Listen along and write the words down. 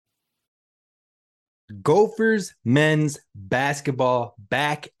Gophers men's basketball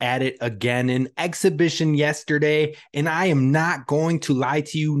back at it again. An exhibition yesterday, and I am not going to lie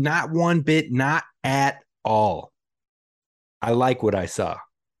to you, not one bit, not at all. I like what I saw.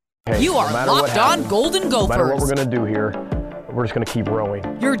 Hey, You are Locked On Golden no matter what Gophers, we're going to do here, we're just going to keep rowing.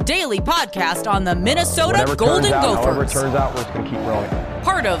 your daily podcast on the Minnesota Whatever Golden However it Gophers. turns out, we're just going to keep rowing.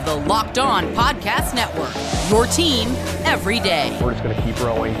 Part of the Locked On Podcast Network, your team every day. We're just going to keep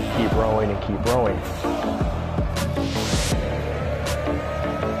rowing, and keep rowing.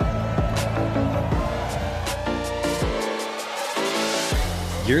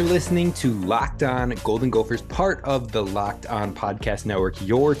 You're listening to Locked On Golden Gophers, part of the Locked On Podcast Network,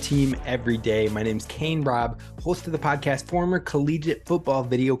 your team every day. My name's Kane Robb, host of the podcast, former collegiate football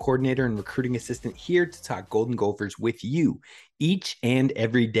video coordinator and recruiting assistant, here to talk Golden Gophers with you each and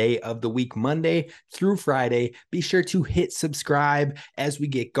every day of the week, Monday through Friday. Be sure to hit subscribe as we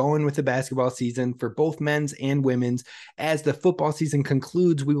get going with the basketball season for both men's and women's. As the football season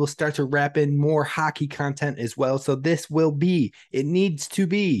concludes, we will start to wrap in more hockey content as well. So this will be, it needs to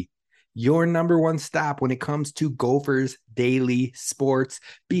be, your number one stop when it comes to Gophers daily sports.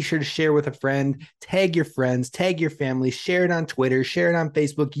 Be sure to share with a friend, tag your friends, tag your family, share it on Twitter, share it on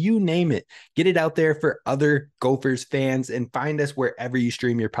Facebook, you name it. Get it out there for other Gophers fans, and find us wherever you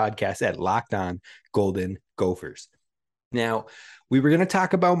stream your podcast at Locked On Golden Gophers. Now, we were going to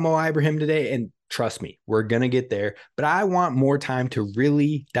talk about Mo Ibrahim today, and trust me, we're going to get there, but I want more time to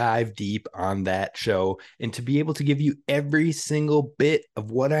really dive deep on that show and to be able to give you every single bit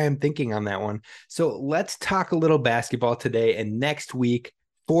of what I am thinking on that one. So let's talk a little basketball today, and next week,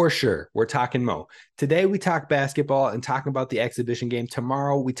 for sure, we're talking Mo. Today, we talk basketball and talk about the exhibition game.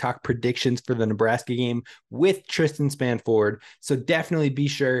 Tomorrow, we talk predictions for the Nebraska game with Tristan Spanford. So definitely be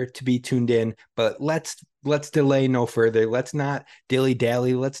sure to be tuned in, but let's delay no further. Let's not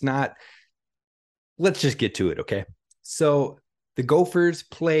dilly-dally. Let's just get to it, okay? So the Gophers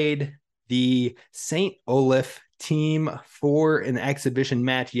played the St. Olaf team for an exhibition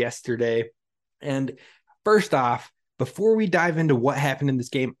match yesterday. And first off, before we dive into what happened in this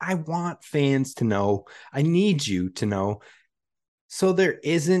game, I want fans to know, I need you to know, so there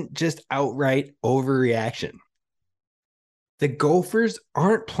isn't just outright overreaction. The Gophers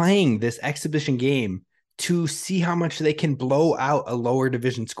aren't playing this exhibition game to see how much they can blow out a lower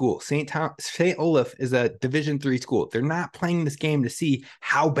division school. St. Olaf is a Division III school. They're not playing this game to see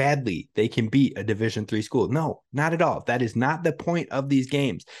how badly they can beat a Division III school. No, not at all. That is not the point of these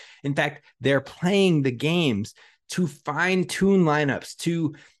games. In fact, they're playing the games to fine-tune lineups,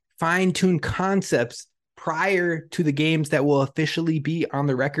 to fine-tune concepts prior to the games that will officially be on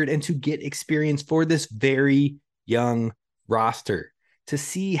the record, and to get experience for this very young roster, to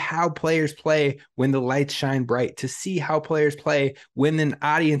see how players play when the lights shine bright, to see how players play when an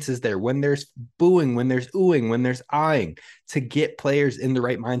audience is there, when there's booing, when there's oohing, when there's eyeing, to get players in the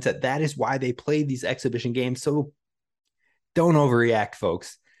right mindset. That is why they play these exhibition games. So don't overreact,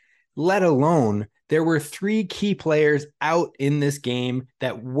 folks. Let alone, there were 3 key players out in this game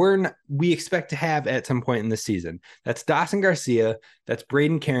that we expect to have at some point in the season. That's Dawson Garcia, that's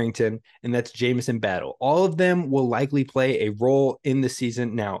Braden Carrington, and that's Jamison Battle. All of them will likely play a role in the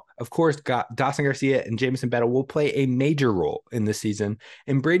season. Now, of course, Dawson Garcia and Jamison Battle will play a major role in the season,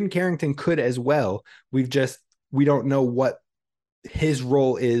 and Braden Carrington could as well. We don't know what his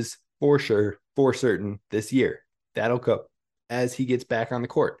role is for sure, for certain this year. That'll go as he gets back on the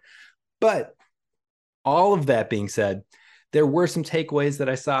court. But all of that being said, there were some takeaways that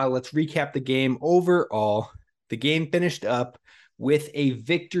I saw. Let's recap the game. Overall, the game finished up with a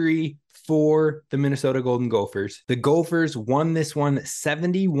victory for the Minnesota Golden Gophers. The Gophers won this one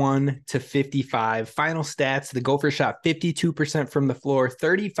 71-55. Final stats: the Gophers shot 52% from the floor,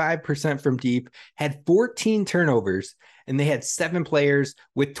 35% from deep, had 14 turnovers, and they had 7 players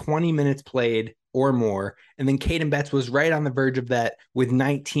with 20 minutes played or more. And then Caden Betts was right on the verge of that with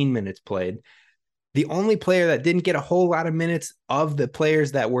 19 minutes played. The only player that didn't get a whole lot of minutes of the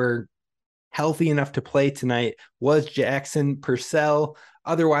players that were healthy enough to play tonight was Jackson Purcell.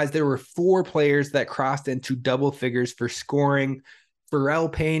 Otherwise, there were 4 players that crossed into double figures for scoring.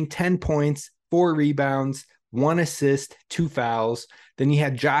 Pharrell Payne, 10 points, 4 rebounds, 1 assist, 2 fouls. Then you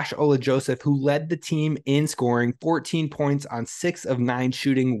had Josh Ola-Joseph, who led the team in scoring, 14 points on 6 of 9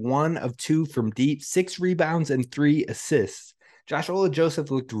 shooting, 1 of 2 from deep, 6 rebounds, and 3 assists. Josh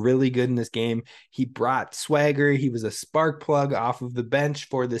Ola-Joseph looked really good in this game. He brought swagger. He was a spark plug off of the bench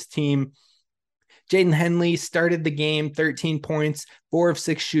for this team. Jaden Henley started the game, 13 points, 4 of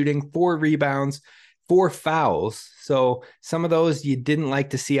 6 shooting, 4 rebounds, 4 fouls. So some of those you didn't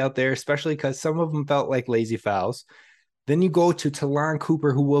like to see out there, especially because some of them felt like lazy fouls. Then you go to Talon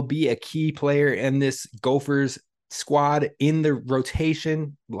Cooper, who will be a key player in this Gophers squad in the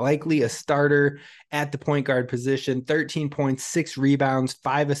rotation, likely a starter at the point guard position. 13 points, 6 rebounds,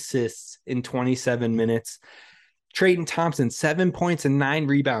 5 assists in 27 minutes. Trayton Thompson, 7 points and 9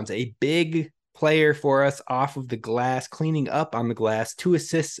 rebounds, a big player for us off of the glass, cleaning up on the glass, 2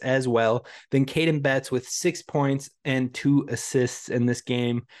 assists as well. Then Caden Betts with 6 points and 2 assists in this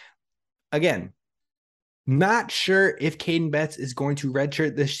game. Again, not sure if Caden Betts is going to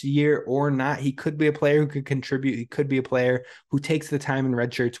redshirt this year or not. He could be a player who could contribute. He could be a player who takes the time in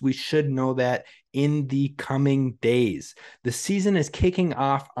redshirts. We should know that in the coming days. The season is kicking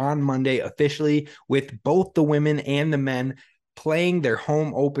off on Monday officially with both the women and the men playing their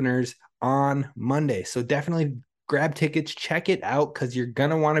home openers on Monday. So definitely grab tickets, check it out, because you're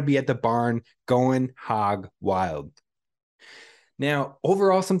going to want to be at the barn going hog wild. Now,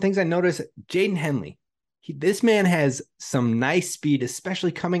 overall, some things I noticed, Jaden Henley. This man has some nice speed,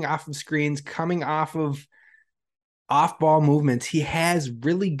 especially coming off of screens, coming off of off-ball movements. He has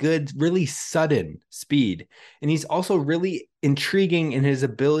really good, really sudden speed. And he's also really intriguing in his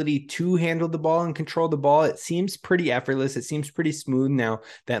ability to handle the ball and control the ball. It seems pretty effortless. It seems pretty smooth now.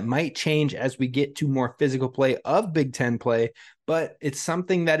 That might change as we get to more physical play of Big Ten play, but it's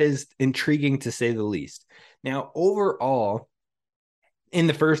something that is intriguing to say the least. Now, overall, in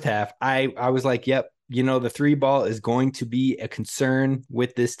the first half, I was like, yep, the 3 ball is going to be a concern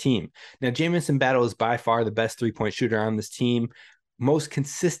with this team. Now, Jamison Battle is by far the best 3-point shooter on this team, most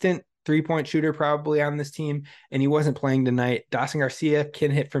consistent 3-point shooter probably on this team, and he wasn't playing tonight. Dawson Garcia can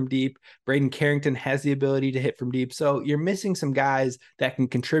hit from deep. Braden Carrington has the ability to hit from deep. So you're missing some guys that can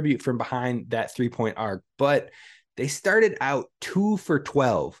contribute from behind that 3-point arc, but they started out 2 for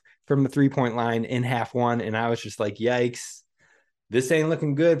 12 from the 3-point line in half one, and I was just like, yikes, this ain't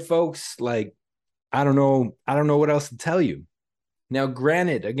looking good, folks. Like, I don't know what else to tell you. Now,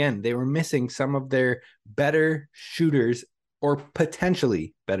 granted, again, they were missing some of their better shooters, or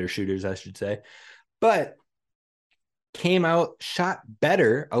potentially better shooters, I should say, but came out, shot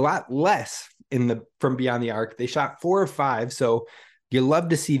better, a lot less from beyond the arc. They shot 4 of 5, so you love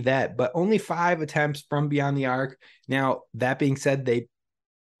to see that, but only 5 attempts from beyond the arc. Now, that being said, they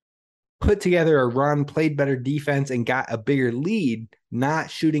put together a run, played better defense, and got a bigger lead, not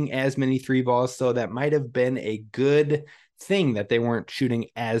shooting as many 3 balls. So that might have been a good thing that they weren't shooting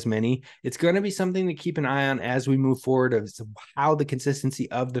as many. It's going to be something to keep an eye on as we move forward of how the consistency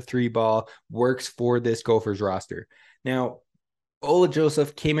of the 3 ball works for this Gophers roster. Now, Ola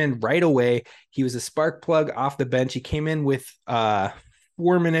Joseph came in right away. He was a spark plug off the bench. He came in with 4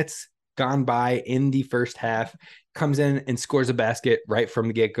 minutes gone by in the first half, comes in and scores a basket right from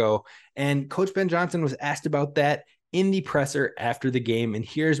the get-go. And Coach Ben Johnson was asked about that in the presser after the game. And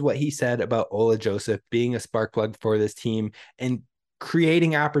here's what he said about Ola Joseph being a spark plug for this team and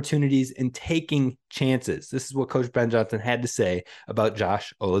creating opportunities and taking chances. This is what Coach Ben Johnson had to say about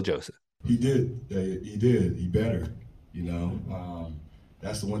Josh Ola Joseph. He did. He better.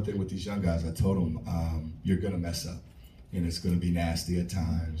 That's the one thing with these young guys. I told them, you're going to mess up, and it's going to be nasty at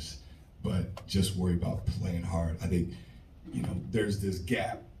times. But just worry about playing hard. I think, there's this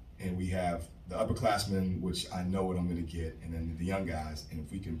gap, and we have the upperclassmen, which I know what I'm going to get, and then the young guys. And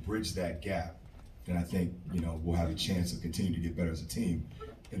if we can bridge that gap, then I think, we'll have a chance of continuing to get better as a team.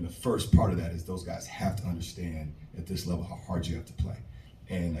 And the first part of that is those guys have to understand at this level how hard you have to play.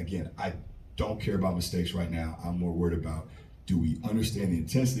 And again, I don't care about mistakes right now. I'm more worried about, do we understand the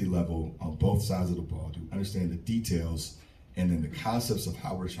intensity level on both sides of the ball? Do we understand the details and then the concepts of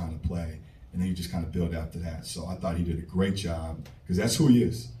how we're trying to play? And then you just kind of build after that. So I thought he did a great job, because that's who he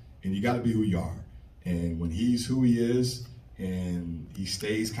is. And you got to be who you are. And when he's who he is and he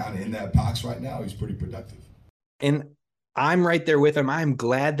stays kind of in that box right now, he's pretty productive. And I'm right there with him. I'm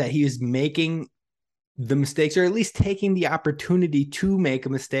glad that he is making the mistakes, or at least taking the opportunity to make a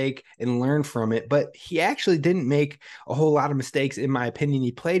mistake and learn from it. But he actually didn't make a whole lot of mistakes, in my opinion.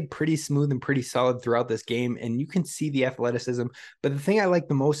 He played pretty smooth and pretty solid throughout this game, and you can see the athleticism. But the thing I like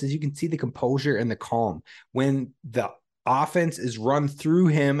the most is you can see the composure and the calm. When the offense is run through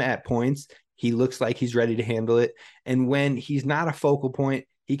him at points, he looks like he's ready to handle it. And when he's not a focal point,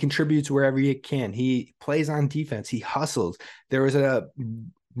 he contributes wherever he can. He plays on defense. He hustles. There was a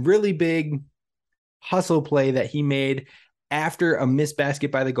really big hustle play that he made after a missed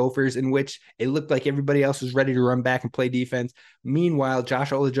basket by the Gophers, in which it looked like everybody else was ready to run back and play defense. Meanwhile,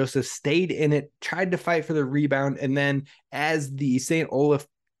 Josh Ola Joseph stayed in it, tried to fight for the rebound, and then as the St. Olaf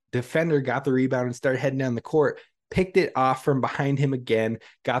defender got the rebound and started heading down the court, picked it off from behind him again,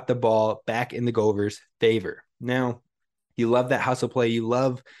 got the ball back in the Gophers' favor. Now, You love that hustle play. You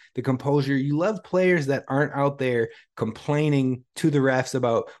love the composure. You love players that aren't out there complaining to the refs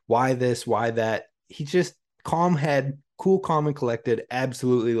about why this, why that. He's just calm head, cool, calm, and collected.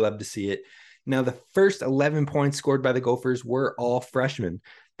 Absolutely love to see it. Now, the first 11 points scored by the Gophers were all freshmen.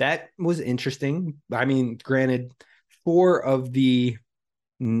 That was interesting. I mean, granted, 4 of the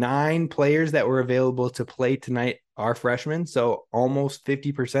 9 players that were available to play tonight are freshmen, so almost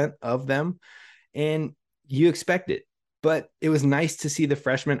 50% of them. And you expect it. But it was nice to see the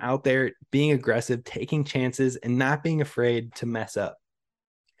freshmen out there being aggressive, taking chances, and not being afraid to mess up.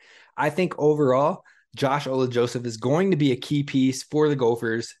 I think overall, Josh Ola-Joseph is going to be a key piece for the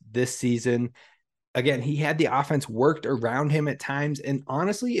Gophers this season. Again, he had the offense worked around him at times, and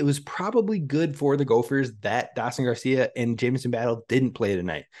honestly, it was probably good for the Gophers that Dawson Garcia and Jamison Battle didn't play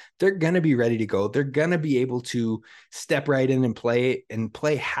tonight. They're going to be ready to go. They're going to be able to step right in and play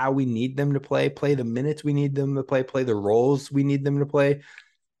how we need them to play the minutes we need them to play the roles we need them to play.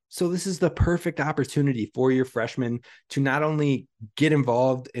 So this is the perfect opportunity for your freshmen to not only get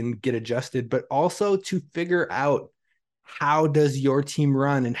involved and get adjusted, but also to figure out how does your team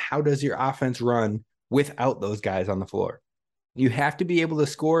run and how does your offense run without those guys on the floor. You have to be able to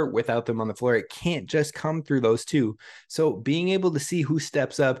score without them on the floor. It can't just come through those two. So being able to see who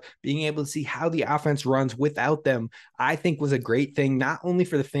steps up, being able to see how the offense runs without them, I think was a great thing, not only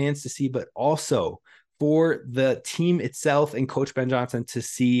for the fans to see, but also for the team itself and Coach Ben Johnson to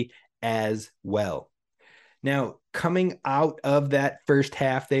see as well. Now, coming out of that first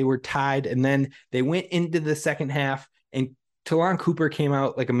half, they were tied, and then they went into the second half, and Talon Cooper came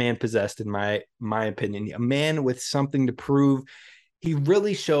out like a man possessed, in my opinion, a man with something to prove. He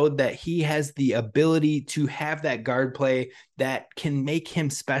really showed that he has the ability to have that guard play that can make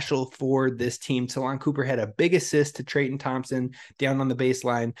him special for this team. Talon Cooper had a big assist to Trayton Thompson down on the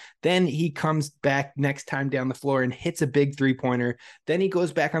baseline. Then he comes back next time down the floor and hits a big three-pointer. Then he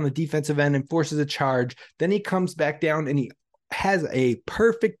goes back on the defensive end and forces a charge. Then he comes back down and he has a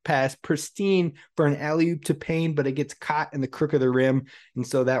perfect pass, pristine for an alley-oop to Payne, but it gets caught in the crook of the rim, and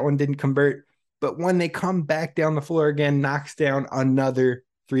so that one didn't convert. But when they come back down the floor again, knocks down another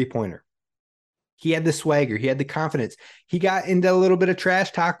three-pointer. He had the swagger. He had the confidence. He got into a little bit of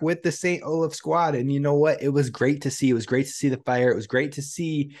trash talk with the St. Olaf squad, and you know what? It was great to see. It was great to see the fire. It was great to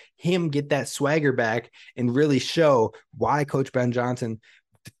see him get that swagger back and really show why Coach Ben Johnson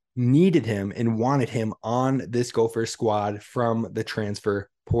needed him and wanted him on this Gophers squad from the transfer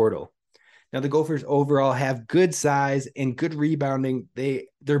portal. Now, the Gophers overall have good size and good rebounding.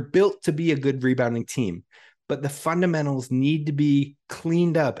 They're built to be a good rebounding team, but the fundamentals need to be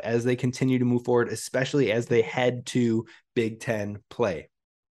cleaned up as they continue to move forward, especially as they head to Big Ten play.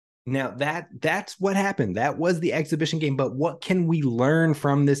 Now, that's what happened. That was the exhibition game, but what can we learn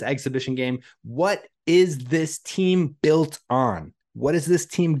from this exhibition game? What is this team built on? What is this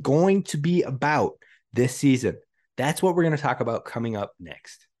team going to be about this season? That's what we're going to talk about coming up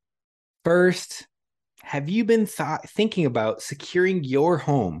next. First, have you been thinking about securing your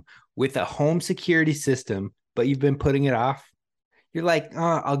home with a home security system, but you've been putting it off? You're like,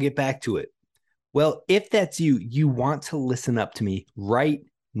 oh, I'll get back to it. Well, if that's you, you want to listen up to me right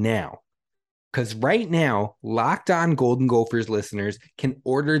now. Because right now, Locked On Golden Gophers listeners can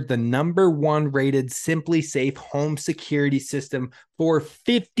order the #1 rated SimpliSafe home security system for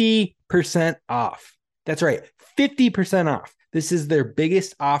 50% off. That's right, 50% off. This is their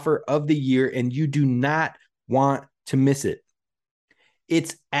biggest offer of the year, and you do not want to miss it.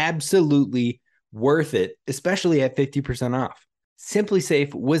 It's absolutely worth it, especially at 50% off.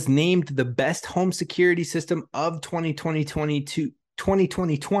 SimpliSafe was named the best home security system of 2022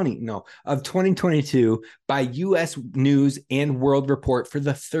 by U.S. News and World Report for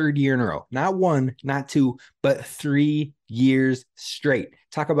the 3rd year in a row. Not 1, not 2, but 3 years straight.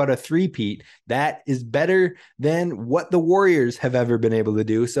 Talk about a three-peat. That is better than what the Warriors have ever been able to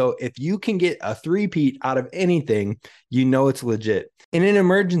do. So if you can get a three-peat out of anything, you know it's legit. In an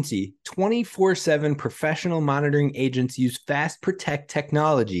emergency, 24/7 professional monitoring agents use Fast Protect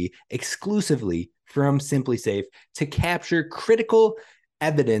technology exclusively from SimpliSafe to capture critical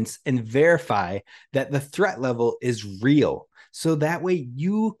evidence and verify that the threat level is real. So that way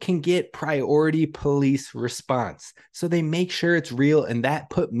you can get priority police response. So they make sure it's real, and that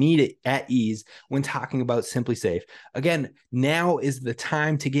put me at ease when talking about SimpliSafe. Again, now is the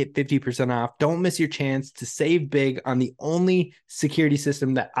time to get 50% off. Don't miss your chance to save big on the only security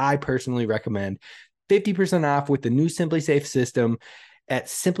system that I personally recommend. 50% off with the new SimpliSafe system at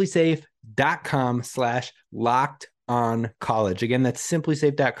simplisafe.com/lockedoncollege. Again, that's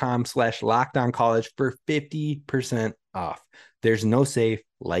simplisafe.com/lockedoncollege for 50% off. There's no safe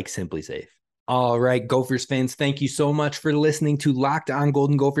like SimpliSafe. All right, Gophers fans, thank you so much for listening to Locked On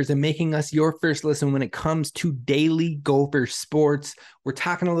Golden Gophers and making us your first listen when it comes to daily Gopher sports. We're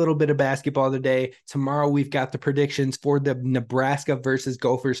talking a little bit of basketball today. Tomorrow, we've got the predictions for the Nebraska versus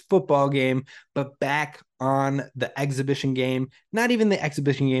Gophers football game, but back on the exhibition game, not even the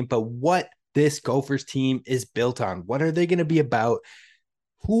exhibition game, but what this Gophers team is built on. What are they going to be about?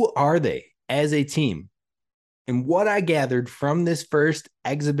 Who are they as a team? And what I gathered from this first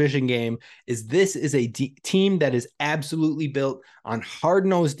exhibition game is this is a team that is absolutely built on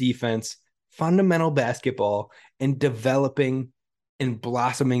hard-nosed defense, fundamental basketball, and developing and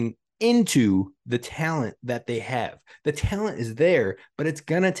blossoming into the talent that they have. The talent is there, but it's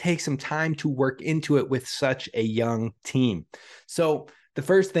going to take some time to work into it with such a young team. So the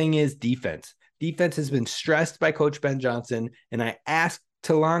first thing is defense. Defense has been stressed by Coach Ben Johnson, and I asked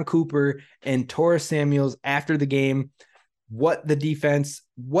Ta'Lon Cooper and Torres Samuels after the game what their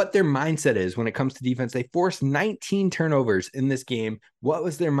mindset is when it comes to defense. They forced 19 turnovers in this game. What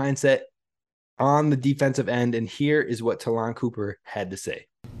was their mindset on the defensive end? And here is what Ta'Lon Cooper had to say.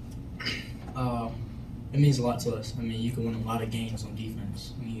 It means a lot to us. I mean, you can win a lot of games on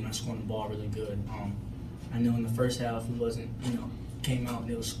defense. I mean, you're not scoring the ball really good. I know in the first half we wasn't, came out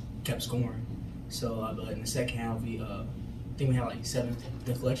and kept scoring. So, but in the second half I think we had like 7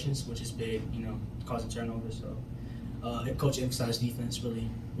 deflections, which is big, causing turnovers. So, coach emphasized defense really,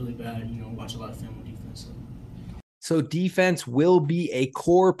 really bad. Watch a lot of film on defense. So defense will be a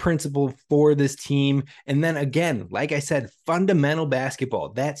core principle for this team. And then again, like I said, fundamental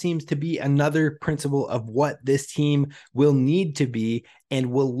basketball. That seems to be another principle of what this team will need to be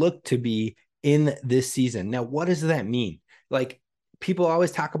and will look to be in this season. Now, what does that mean? Like, people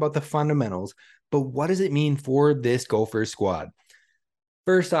always talk about the fundamentals, but what does it mean for this Gophers squad?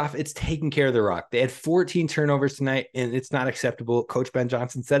 First off, it's taking care of the rock. They had 14 turnovers tonight, and it's not acceptable. Coach Ben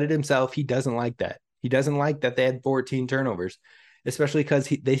Johnson said it himself. He doesn't like that. He doesn't like that they had 14 turnovers, especially because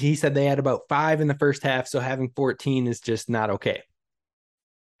he said they had about 5 in the first half, so having 14 is just not okay.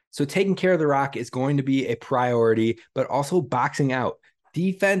 So taking care of the rock is going to be a priority, but also boxing out.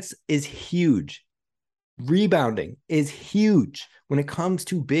 Defense is huge. Rebounding is huge when it comes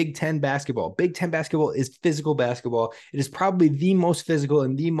to Big Ten basketball. Big Ten basketball is physical basketball. It is probably the most physical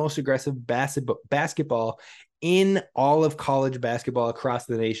and the most aggressive basketball in all of college basketball across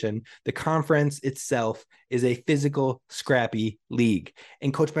the nation. The conference itself is a physical, scrappy league.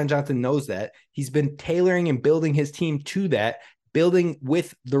 And Coach Ben Johnson knows that. He's been tailoring and building his team to that, building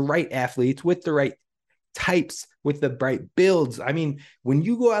with the right athletes, with the right types, with the right builds. I mean, when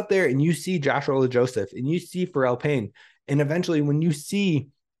you go out there and you see Josh Ola-Joseph and you see Pharrell Payne, and eventually when you see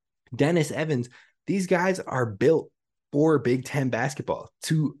Dennis Evans, these guys are built for Big Ten basketball,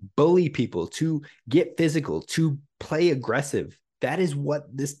 to bully people, to get physical, to play aggressive. That is what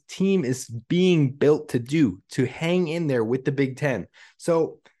this team is being built to do, to hang in there with the Big Ten.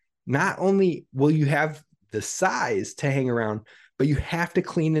 So not only will you have the size to hang around, but you have to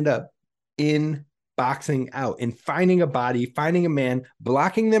clean it up in boxing out and finding a body, finding a man,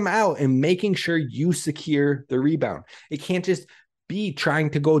 blocking them out, and making sure you secure the rebound. It can't just be trying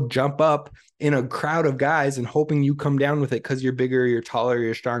to go jump up in a crowd of guys and hoping you come down with it because you're bigger, you're taller,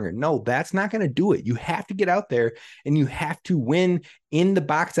 you're stronger. No, that's not going to do it. You have to get out there and you have to win in the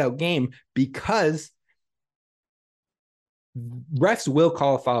box out game, because refs will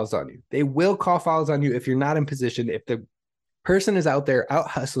call fouls on you. They will call fouls on you if you're not in position. If the person is out there out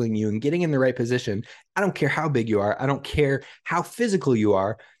hustling you and getting in the right position, I don't care how big you are, I don't care how physical you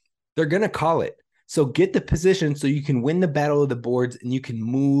are, they're going to call it. So get the position so you can win the battle of the boards and you can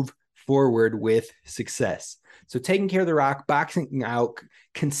move forward with success. So taking care of the rock, boxing out,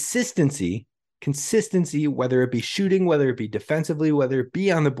 consistency, whether it be shooting, whether it be defensively, whether it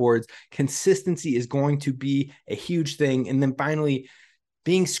be on the boards, consistency is going to be a huge thing. And then finally,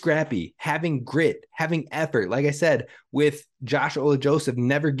 being scrappy, having grit, having effort. Like I said, with Josh Ola-Joseph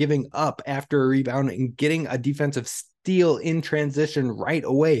never giving up after a rebound and getting a defensive steal in transition right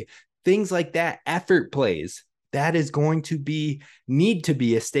away. Things like that, effort plays, that is going to need to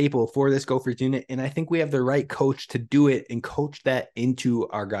be a staple for this Gophers unit. And I think we have the right coach to do it and coach that into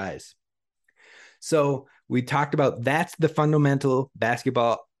our guys. So we talked about that's the fundamental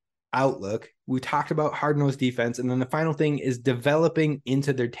basketball outlook. We talked about hard-nosed defense. And then the final thing is developing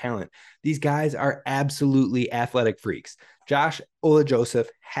into their talent. These guys are absolutely athletic freaks. Josh Ola-Joseph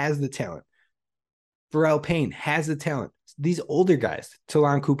has the talent. Pharrell Payne has the talent. These older guys,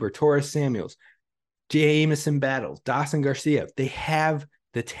 Ta'Lon Cooper, Torres Samuels, Jamison Battle, Dawson Garcia, they have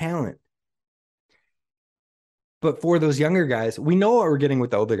the talent. But for those younger guys, we know what we're getting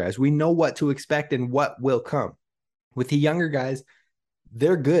with the older guys. We know what to expect and what will come. With the younger guys,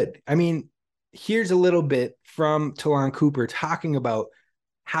 they're good. I mean, here's a little bit from Talon Cooper talking about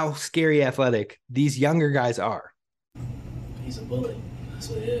how scary athletic these younger guys are. He's a bully. That's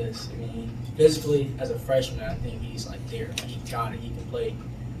what it is. I mean, physically, as a freshman, I think he's like there. Like, he got it. He can play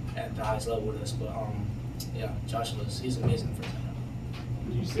at the highest level with us. But yeah, he's amazing for him.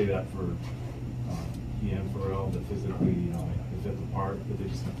 Would you say that for EM Pharrell, that physically, they fit the part, but they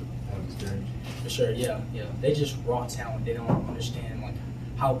just have to have experience? For sure, yeah. They just raw talent. They don't understand like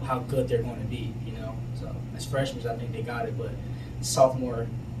how good they're going to be, So as freshmen, I think they got it, but sophomore,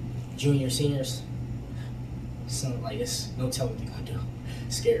 junior, seniors, it's no telling what they're going to do.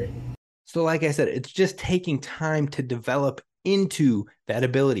 It's scary. So like I said, it's just taking time to develop into that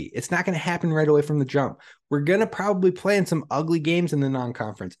ability. It's not going to happen right away from the jump. We're going to probably play in some ugly games in the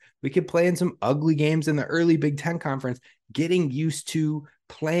non-conference. We could play in some ugly games in the early Big Ten conference, getting used to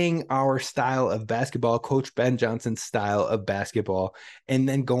playing our style of basketball, Coach Ben Johnson's style of basketball, and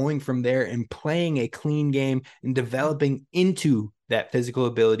then going from there and playing a clean game and developing into that physical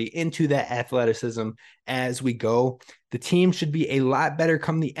ability, into that athleticism as we go. The team should be a lot better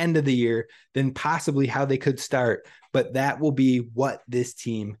come the end of the year than possibly how they could start, but that will be what this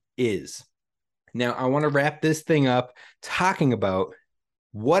team is. Now, I want to wrap this thing up talking about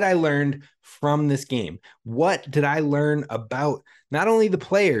what I learned from this game. What did I learn about not only the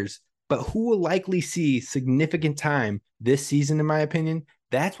players, but who will likely see significant time this season, in my opinion?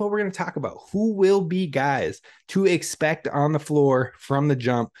 That's what we're going to talk about. Who will be guys to expect on the floor from the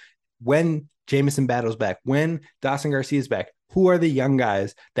jump when Jamison Battle's back, when Dawson Garcia's back? Who are the young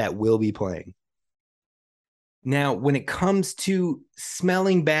guys that will be playing? Now, when it comes to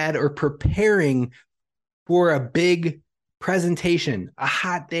smelling bad or preparing for a big presentation, a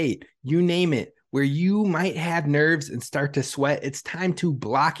hot date, you name it, where you might have nerves and start to sweat, it's time to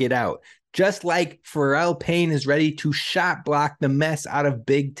block it out. Just like Pharrell Payne is ready to shot block the mess out of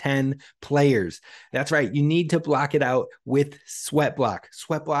Big Ten players. That's right. You need to block it out with Sweat Block.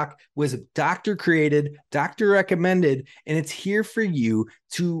 Sweat Block was doctor created, doctor recommended, and it's here for you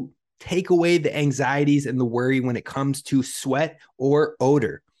to take away the anxieties and the worry when it comes to sweat or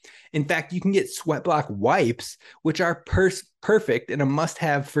odor. In fact, you can get Sweat Block wipes, which are perfect and a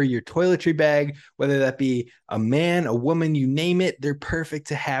must-have for your toiletry bag, whether that be a man, a woman, you name it. They're perfect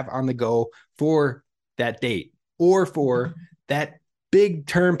to have on the go for that date or for that big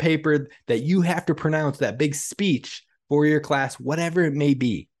term paper that you have to pronounce, that big speech for your class, whatever it may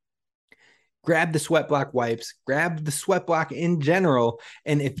be. Grab the Sweat Block wipes, grab the Sweat Block in general.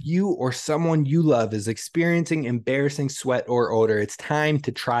 And if you or someone you love is experiencing embarrassing sweat or odor, it's time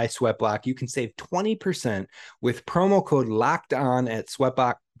to try Sweat Block. You can save 20% with promo code LOCKEDON at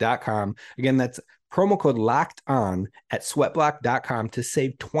sweatblock.com. Again, that's promo code LOCKEDON at sweatblock.com to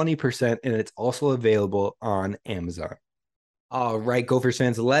save 20%. And it's also available on Amazon. All right, Gophers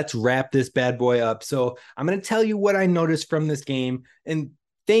fans, let's wrap this bad boy up. So I'm going to tell you what I noticed from this game and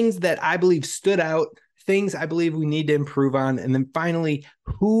things that I believe stood out, things I believe we need to improve on, and then finally,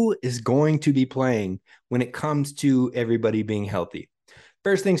 who is going to be playing when it comes to everybody being healthy.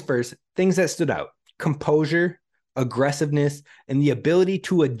 First things first, things that stood out: composure, aggressiveness, and the ability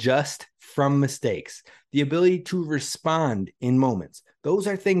to adjust from mistakes, the ability to respond in moments. Those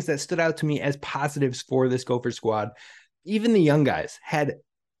are things that stood out to me as positives for this Gopher squad. Even the young guys had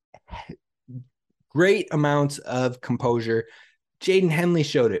great amounts of composure. Jaden Henley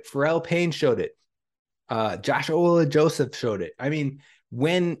showed it. Pharrell Payne showed it. Josh Joseph showed it. I mean,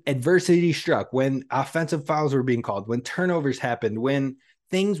 when adversity struck, when offensive fouls were being called, when turnovers happened, when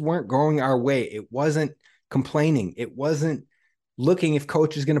things weren't going our way, it wasn't complaining. It wasn't looking if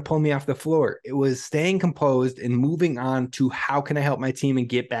coach is going to pull me off the floor. It was staying composed and moving on to how can I help my team and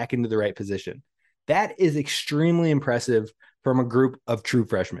get back into the right position. That is extremely impressive from a group of true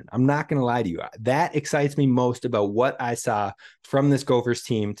freshmen. I'm not going to lie to you. That excites me most about what I saw from this Gophers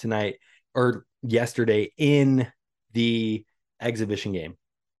team tonight or yesterday in the exhibition game.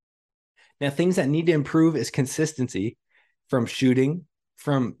 Now, things that need to improve is consistency from shooting,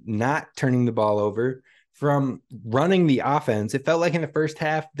 from not turning the ball over, from running the offense. It felt like in the first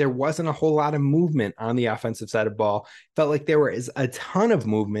half, there wasn't a whole lot of movement on the offensive side of the ball. It felt like there was a ton of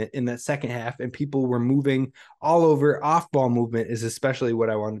movement in that second half, and people were moving all over. Off-ball movement is especially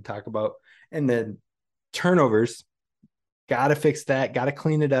what I wanted to talk about. And then turnovers, got to fix that, got to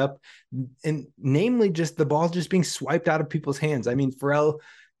clean it up. And namely, just the ball just being swiped out of people's hands. I mean, Pharrell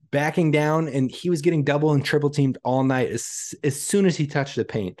backing down, and he was getting double and triple teamed all night as soon as he touched the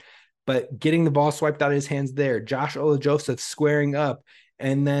paint. But getting the ball swiped out of his hands there, Josh Joseph squaring up,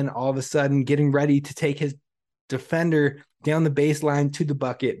 and then all of a sudden getting ready to take his defender down the baseline to the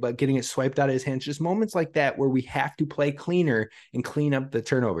bucket, but getting it swiped out of his hands. Just moments like that where we have to play cleaner and clean up the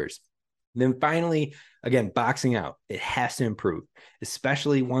turnovers. Then finally, again, boxing out. It has to improve,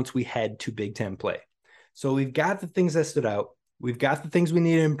 especially once we head to Big Ten play. So we've got the things that stood out. We've got the things we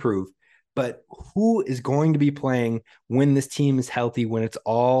need to improve. But who is going to be playing when this team is healthy, when it's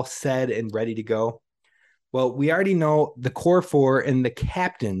all said and ready to go? Well, we already know the core four and the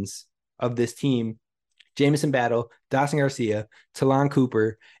captains of this team, Jamison Battle, Dawson Garcia, Talon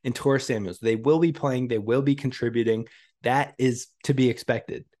Cooper, and Torres Samuels. They will be playing. They will be contributing. That is to be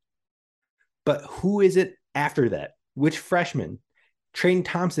expected. But who is it after that? Which freshman? Trayton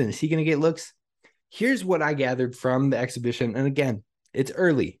Thompson, is he going to get looks? Here's what I gathered from the exhibition. And again, it's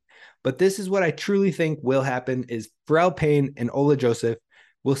early, but this is what I truly think will happen is Pharrell Payne and Ola Joseph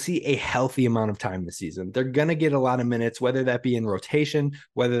will see a healthy amount of time this season. They're going to get a lot of minutes, whether that be in rotation,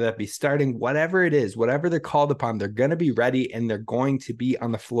 whether that be starting, whatever it is, whatever they're called upon, they're going to be ready and they're going to be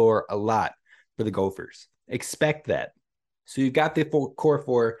on the floor a lot for the Gophers. Expect that. So you've got the core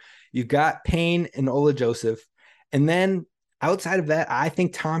four, you've got Payne and Ola Joseph. And then outside of that, I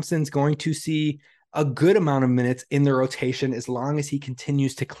think Thompson's going to see a good amount of minutes in the rotation as long as he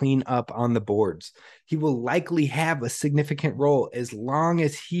continues to clean up on the boards. He will likely have a significant role as long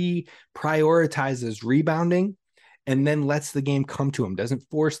as he prioritizes rebounding and then lets the game come to him, doesn't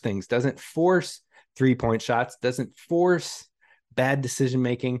force things, doesn't force three-point shots, doesn't force bad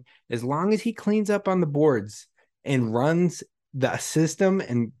decision-making. As long as he cleans up on the boards and runs the system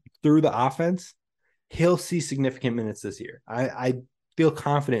and through the offense, he'll see significant minutes this year. I feel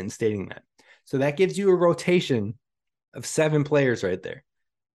confident in stating that. So that gives you a rotation of 7 players right there.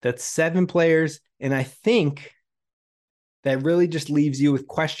 That's 7 players. And I think that really just leaves you with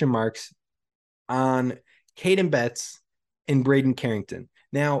question marks on Caden Betts and Braden Carrington.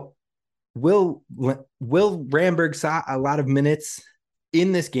 Now, Will Ramberg saw a lot of minutes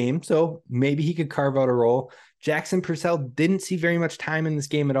in this game, so maybe he could carve out a role. Jackson Purcell didn't see very much time in this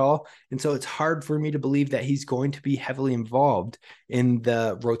game at all, and so it's hard for me to believe that he's going to be heavily involved in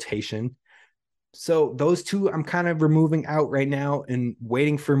the rotation. So those two I'm kind of removing out right now and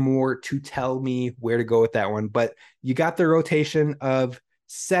waiting for more to tell me where to go with that one. But you got the rotation of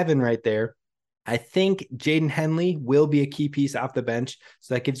 7 right there. I think Jaden Henley will be a key piece off the bench.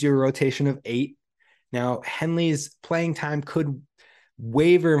 So that gives you a rotation of 8. Now, Henley's playing time could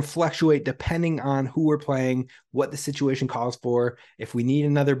waver and fluctuate depending on who we're playing, what the situation calls for, if we need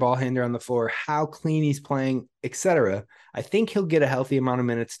another ball handler on the floor, how clean he's playing, etc. I think he'll get a healthy amount of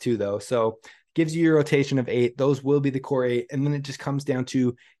minutes too, though. So gives you your rotation of 8. Those will be the core 8. And then it just comes down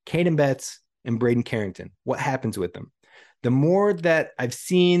to Caden Betts and Braden Carrington. What happens with them? The more that I've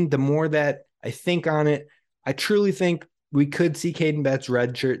seen, the more that I think on it, I truly think we could see Caden Betts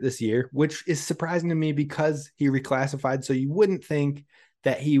redshirt this year, which is surprising to me because he reclassified. So you wouldn't think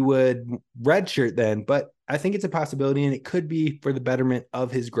that he would redshirt then, but I think it's a possibility and it could be for the betterment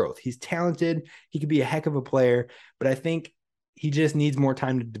of his growth. He's talented. He could be a heck of a player, but I think he just needs more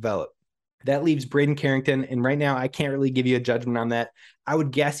time to develop. That leaves Braden Carrington, and right now I can't really give you a judgment on that. I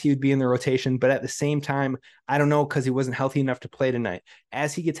would guess he would be in the rotation, but at the same time, I don't know because he wasn't healthy enough to play tonight.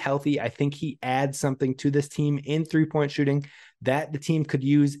 As he gets healthy, I think he adds something to this team in three-point shooting that the team could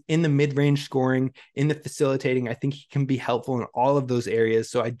use in the mid-range scoring, in the facilitating. I think he can be helpful in all of those areas,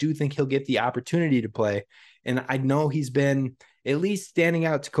 so I do think he'll get the opportunity to play, and I know he's been at least standing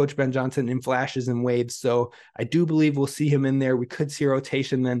out to Coach Ben Johnson in flashes and waves. So I do believe we'll see him in there. We could see a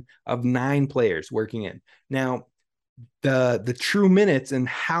rotation then of 9 players working in. Now, the true minutes and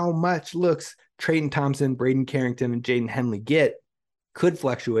how much looks Trayton Thompson, Braden Carrington, and Jaden Henley get could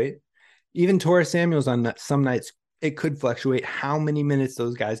fluctuate. Even Torres Samuels on some nights, it could fluctuate how many minutes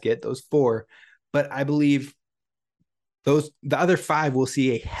those guys get, those 4. But I believe the other 5 will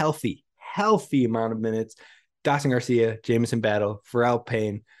see a healthy amount of minutes. Dawson Garcia, Jamison Battle, Pharrell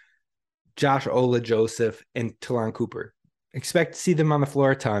Payne, Josh Ola Joseph, and Talon Cooper. Expect to see them on the floor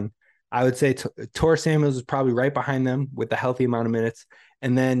a ton. I would say Torres Samuels is probably right behind them with a healthy amount of minutes.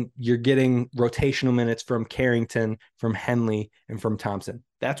 And then you're getting rotational minutes from Carrington, from Henley, and from Thompson.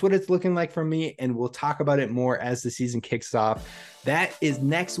 That's what it's looking like for me, and we'll talk about it more as the season kicks off. That is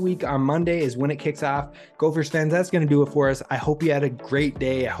next week on Monday is when it kicks off. Gophers fans, that's going to do it for us. I hope you had a great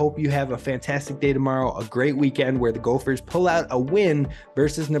day. I hope you have a fantastic day tomorrow, a great weekend where the Gophers pull out a win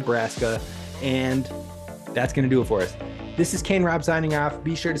versus Nebraska, and that's going to do it for us. This is Kane Rob signing off.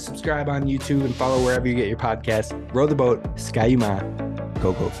 Be sure to subscribe on YouTube and follow wherever you get your podcasts. Row the boat, Ski-U-Mah,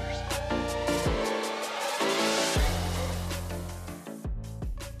 go Gophers.